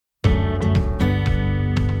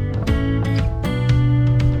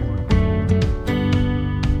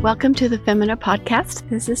Welcome to the Femina Podcast.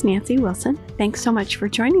 This is Nancy Wilson. Thanks so much for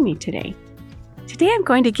joining me today. Today I'm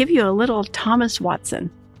going to give you a little Thomas Watson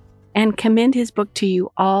and commend his book to you,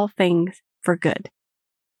 All Things for Good.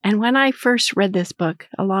 And when I first read this book,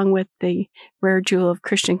 along with The Rare Jewel of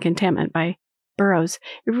Christian Contentment by Burroughs,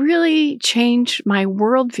 it really changed my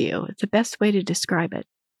worldview. It's the best way to describe it.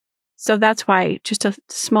 So that's why just a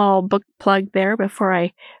small book plug there before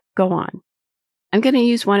I go on. I'm going to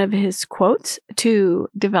use one of his quotes to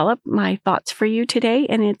develop my thoughts for you today,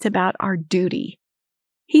 and it's about our duty.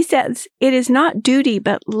 He says, "It is not duty,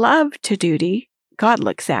 but love to duty God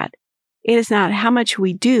looks at. It is not how much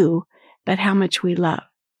we do, but how much we love."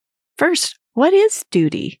 First, what is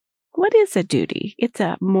duty? What is a duty? It's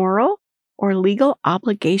a moral or legal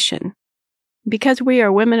obligation. Because we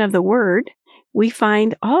are women of the Word, we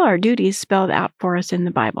find all our duties spelled out for us in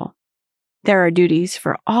the Bible. There are duties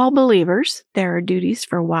for all believers. There are duties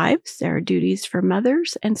for wives. There are duties for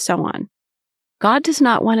mothers, and so on. God does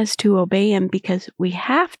not want us to obey Him because we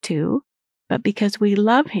have to, but because we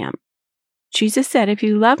love Him. Jesus said, "If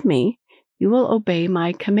you love me, you will obey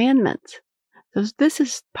my commandments." So this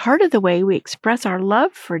is part of the way we express our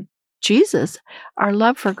love for Jesus, our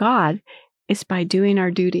love for God, is by doing our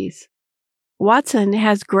duties. Watson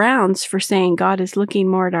has grounds for saying God is looking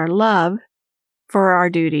more at our love for our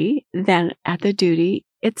duty than at the duty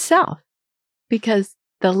itself, because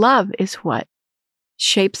the love is what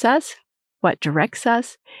shapes us, what directs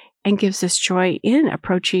us, and gives us joy in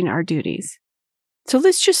approaching our duties. So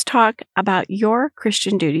let's just talk about your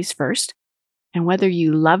Christian duties first and whether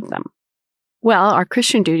you love them. Well, our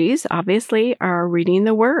Christian duties obviously are reading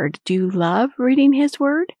the Word. Do you love reading His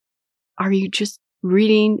Word? Are you just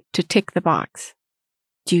reading to tick the box?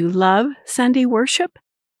 Do you love Sunday worship?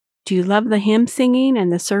 Do you love the hymn singing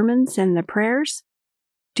and the sermons and the prayers?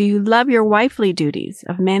 Do you love your wifely duties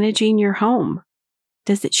of managing your home?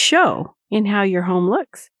 Does it show in how your home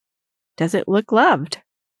looks? Does it look loved?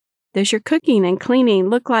 Does your cooking and cleaning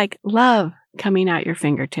look like love coming out your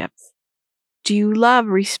fingertips? Do you love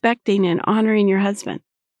respecting and honoring your husband?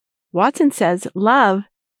 Watson says love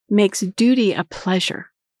makes duty a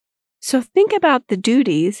pleasure. So think about the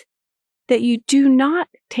duties that you do not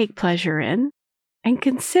take pleasure in, and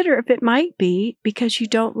consider if it might be because you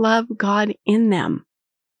don't love God in them.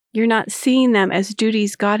 You're not seeing them as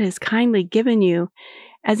duties God has kindly given you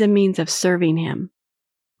as a means of serving Him.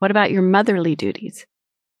 What about your motherly duties?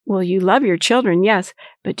 Well, you love your children, yes,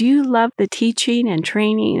 but do you love the teaching and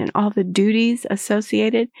training and all the duties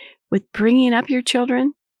associated with bringing up your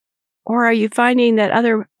children? Or are you finding that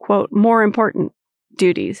other, quote, more important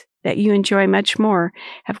duties that you enjoy much more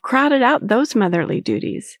have crowded out those motherly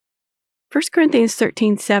duties? 1 Corinthians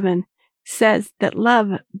 13:7 says that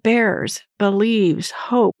love bears, believes,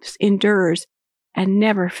 hopes, endures, and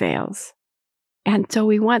never fails. And so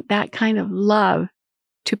we want that kind of love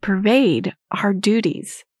to pervade our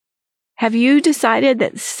duties. Have you decided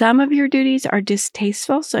that some of your duties are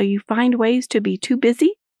distasteful, so you find ways to be too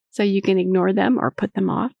busy so you can ignore them or put them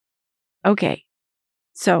off? Okay,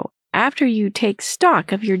 so after you take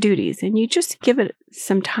stock of your duties and you just give it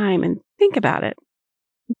some time and think about it,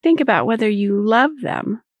 think about whether you love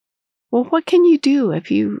them. Well, what can you do if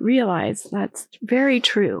you realize that's very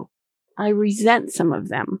true? I resent some of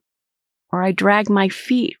them, or I drag my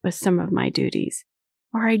feet with some of my duties,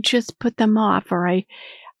 or I just put them off, or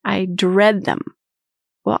I dread them.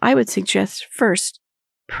 Well, I would suggest first,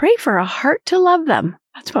 pray for a heart to love them.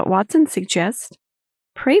 That's what Watson suggests.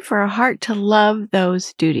 Pray for a heart to love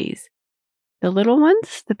those duties. The little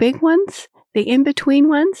ones, the big ones, the in-between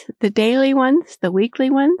ones, the daily ones, the weekly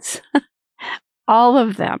ones, all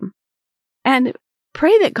of them. And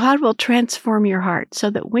pray that God will transform your heart so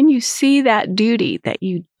that when you see that duty that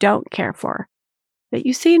you don't care for, that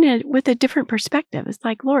you see it with a different perspective. It's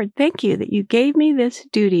like, Lord, thank you that you gave me this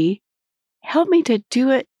duty. Help me to do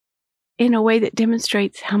it in a way that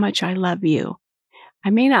demonstrates how much I love you. I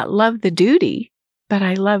may not love the duty, but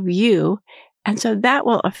I love you. And so that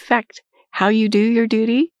will affect how you do your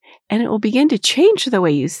duty, and it will begin to change the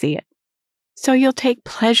way you see it. So you'll take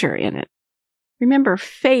pleasure in it. Remember,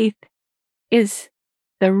 faith is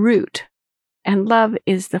the root, and love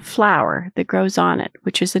is the flower that grows on it,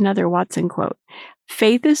 which is another Watson quote.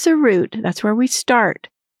 Faith is the root. That's where we start.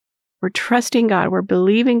 We're trusting God. We're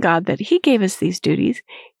believing God that He gave us these duties.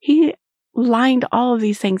 He lined all of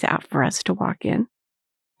these things out for us to walk in.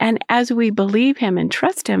 And as we believe Him and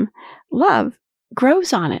trust Him, love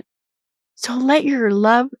grows on it. So let your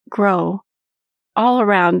love grow all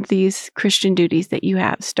around these Christian duties that you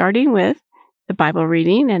have, starting with the Bible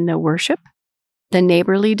reading and the worship, the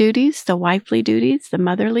neighborly duties, the wifely duties, the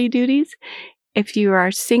motherly duties. If you are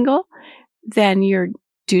single, then your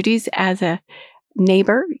duties as a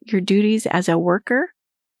neighbor, your duties as a worker,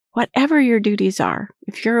 whatever your duties are.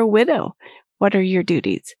 If you're a widow, what are your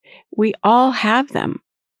duties? We all have them.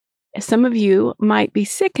 Some of you might be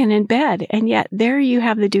sick and in bed, and yet there you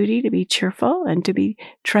have the duty to be cheerful and to be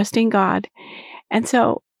trusting God. And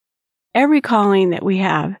so every calling that we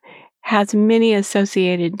have has many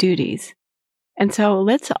associated duties. And so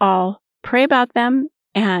let's all pray about them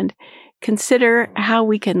and consider how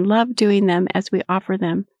we can love doing them as we offer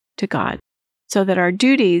them to God, so that our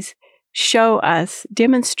duties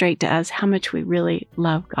demonstrate to us how much we really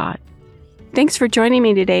love God. Thanks for joining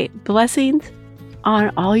me today. Blessings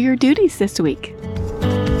on all your duties this week.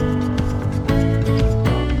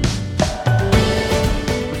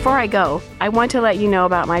 Before I go, I want to let you know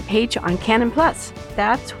about my page on Canon Plus.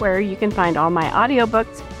 That's where you can find all my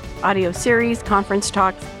audiobooks, audio series, conference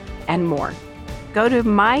talks, and more. Go to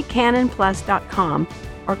mycanonplus.com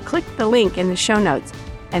or click the link in the show notes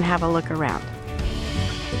and have a look around.